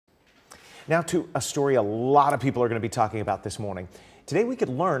Now to a story a lot of people are going to be talking about this morning. Today we could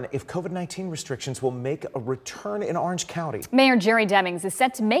learn if COVID-19 restrictions will make a return in Orange County. Mayor Jerry Demings is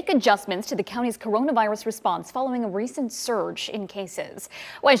set to make adjustments to the county's coronavirus response following a recent surge in cases.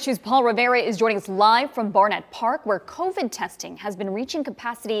 West 2's Paul Rivera is joining us live from Barnett Park, where COVID testing has been reaching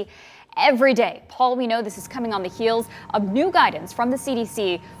capacity every day. Paul, we know this is coming on the heels of new guidance from the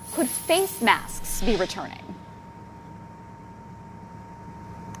CDC. Could face masks be returning?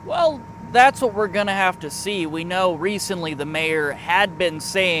 Well, that's what we're going to have to see. We know recently the mayor had been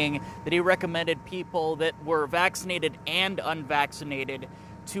saying that he recommended people that were vaccinated and unvaccinated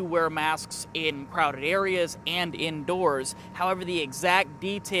to wear masks in crowded areas and indoors. However, the exact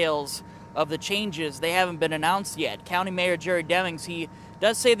details of the changes, they haven't been announced yet. County Mayor Jerry Demings, he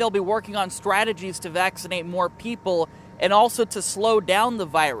does say they'll be working on strategies to vaccinate more people and also to slow down the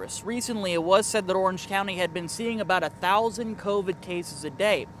virus. Recently, it was said that Orange County had been seeing about 1,000 COVID cases a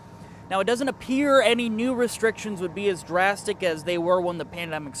day. Now, it doesn't appear any new restrictions would be as drastic as they were when the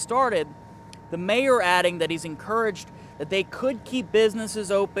pandemic started. The mayor adding that he's encouraged that they could keep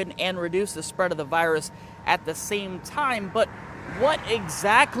businesses open and reduce the spread of the virus at the same time. But what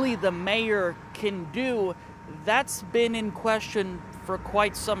exactly the mayor can do, that's been in question for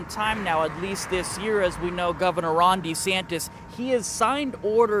quite some time now, at least this year. As we know, Governor Ron DeSantis, he has signed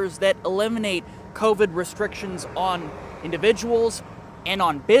orders that eliminate COVID restrictions on individuals and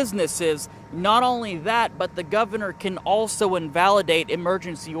on businesses. Not only that, but the governor can also invalidate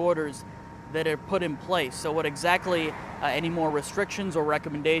emergency orders that are put in place. So what exactly any more restrictions or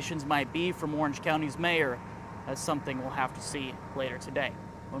recommendations might be from Orange County's mayor is something we'll have to see later today,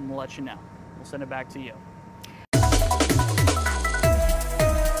 and we'll let you know. We'll send it back to you.